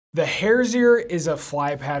The hare's ear is a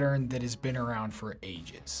fly pattern that has been around for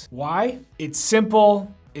ages. Why? It's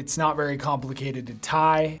simple, it's not very complicated to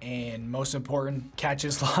tie, and most important,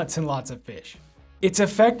 catches lots and lots of fish. Its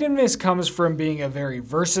effectiveness comes from being a very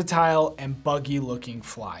versatile and buggy looking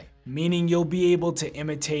fly, meaning you'll be able to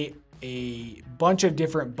imitate a bunch of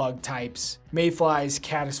different bug types, mayflies,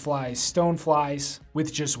 caddisflies, stoneflies,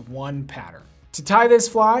 with just one pattern. To tie this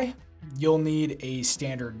fly, you'll need a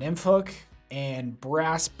standard nymph hook and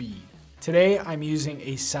brass bead. Today I'm using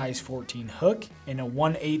a size 14 hook and a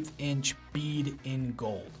 1/8 inch bead in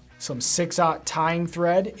gold. Some 6/0 tying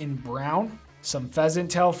thread in brown, some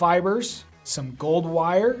pheasant tail fibers, some gold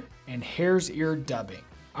wire, and hare's ear dubbing.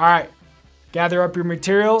 All right, gather up your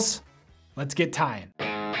materials, let's get tying.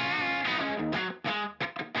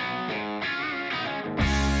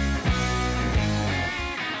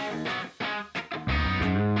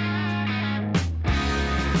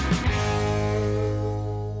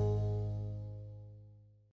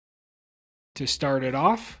 To start it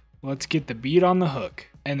off, let's get the bead on the hook,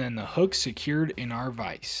 and then the hook secured in our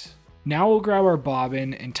vise. Now we'll grab our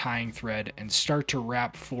bobbin and tying thread and start to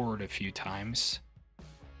wrap forward a few times.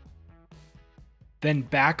 Then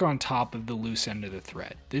back on top of the loose end of the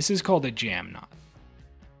thread. This is called a jam knot.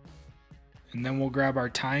 And then we'll grab our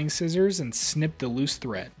tying scissors and snip the loose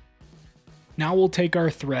thread. Now we'll take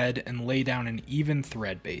our thread and lay down an even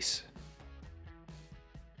thread base.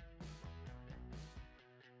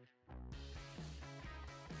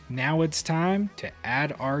 Now it's time to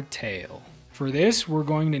add our tail. For this, we're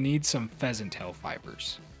going to need some pheasant tail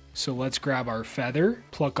fibers. So let's grab our feather,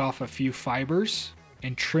 pluck off a few fibers,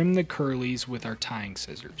 and trim the curlies with our tying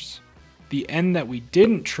scissors. The end that we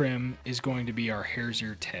didn't trim is going to be our hare's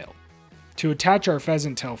ear tail. To attach our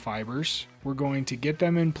pheasant tail fibers, we're going to get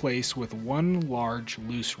them in place with one large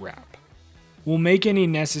loose wrap. We'll make any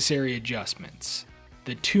necessary adjustments.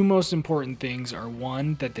 The two most important things are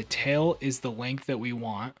one, that the tail is the length that we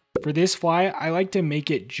want. For this fly, I like to make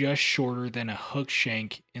it just shorter than a hook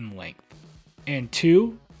shank in length. And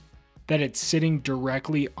two, that it's sitting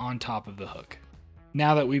directly on top of the hook.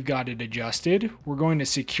 Now that we've got it adjusted, we're going to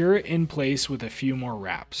secure it in place with a few more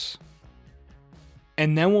wraps.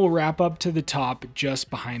 And then we'll wrap up to the top just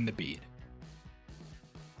behind the bead.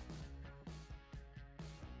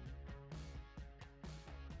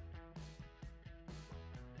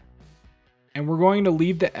 And we're going to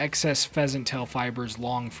leave the excess pheasant tail fibers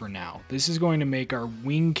long for now. This is going to make our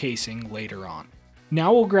wing casing later on.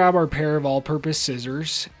 Now we'll grab our pair of all-purpose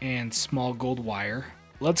scissors and small gold wire.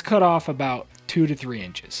 Let's cut off about 2 to 3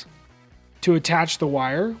 inches. To attach the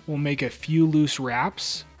wire, we'll make a few loose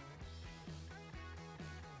wraps.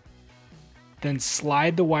 Then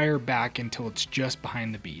slide the wire back until it's just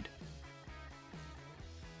behind the bead.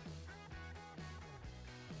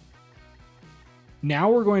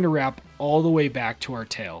 Now we're going to wrap all the way back to our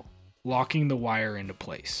tail, locking the wire into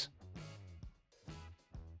place.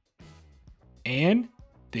 And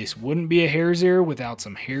this wouldn't be a hare's ear without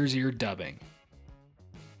some hare's ear dubbing.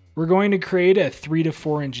 We're going to create a 3 to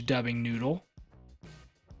 4 inch dubbing noodle.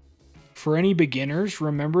 For any beginners,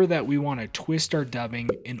 remember that we want to twist our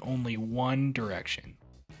dubbing in only one direction.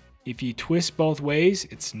 If you twist both ways,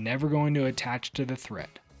 it's never going to attach to the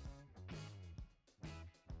thread.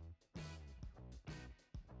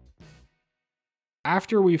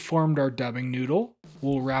 After we've formed our dubbing noodle,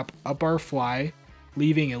 we'll wrap up our fly,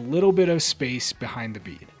 leaving a little bit of space behind the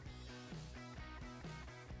bead.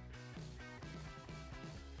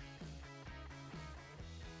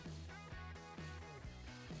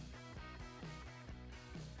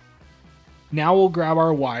 Now we'll grab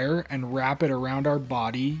our wire and wrap it around our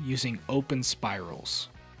body using open spirals.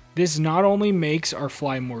 This not only makes our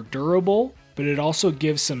fly more durable, but it also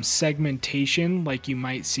gives some segmentation like you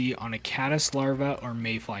might see on a caddis larva or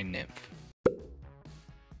mayfly nymph.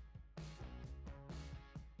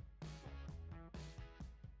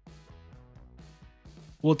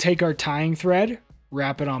 We'll take our tying thread,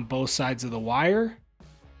 wrap it on both sides of the wire,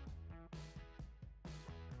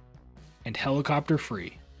 and helicopter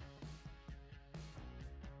free.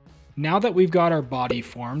 Now that we've got our body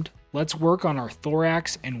formed, let's work on our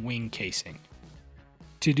thorax and wing casing.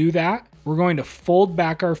 To do that, we're going to fold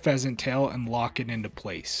back our pheasant tail and lock it into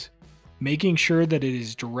place, making sure that it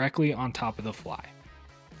is directly on top of the fly.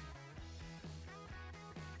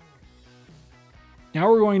 Now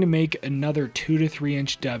we're going to make another 2 to 3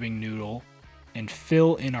 inch dubbing noodle and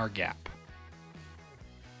fill in our gap.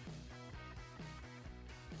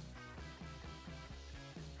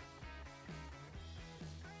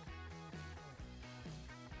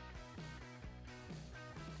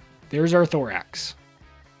 There's our thorax.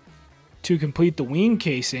 To complete the wing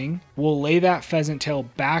casing, we'll lay that pheasant tail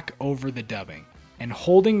back over the dubbing. And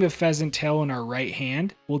holding the pheasant tail in our right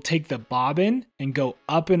hand, we'll take the bobbin and go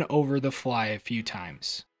up and over the fly a few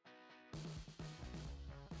times.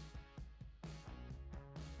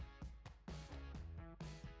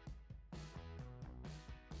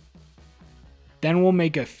 Then we'll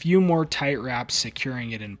make a few more tight wraps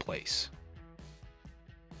securing it in place.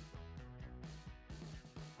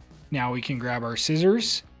 Now we can grab our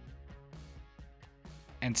scissors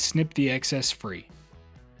and snip the excess free.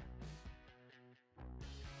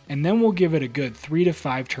 And then we'll give it a good 3 to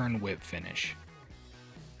 5 turn whip finish.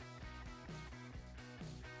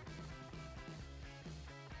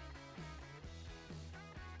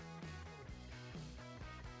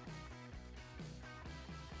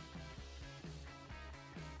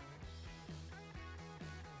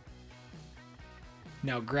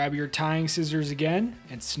 Now grab your tying scissors again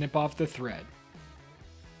and snip off the thread.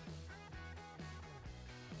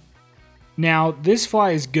 Now this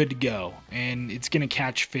fly is good to go and it's going to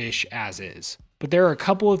catch fish as is, but there are a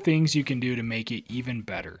couple of things you can do to make it even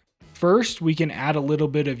better. First, we can add a little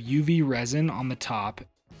bit of UV resin on the top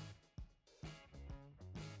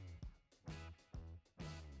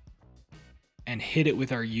and hit it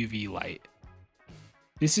with our UV light.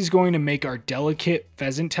 This is going to make our delicate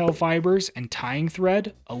pheasant tail fibers and tying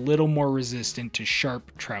thread a little more resistant to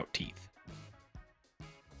sharp trout teeth.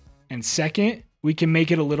 And second, we can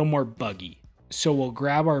make it a little more buggy. So we'll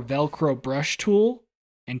grab our Velcro brush tool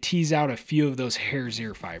and tease out a few of those hare's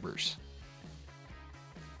ear fibers.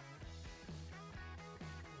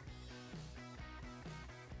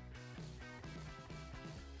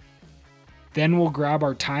 Then we'll grab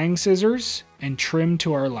our tying scissors and trim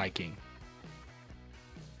to our liking.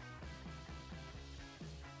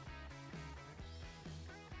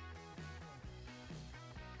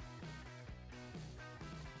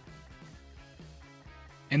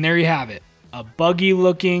 And there you have it, a buggy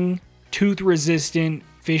looking, tooth resistant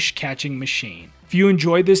fish catching machine. If you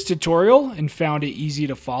enjoyed this tutorial and found it easy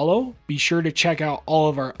to follow, be sure to check out all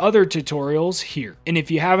of our other tutorials here. And if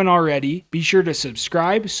you haven't already, be sure to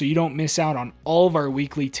subscribe so you don't miss out on all of our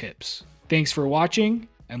weekly tips. Thanks for watching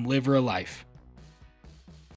and live real life.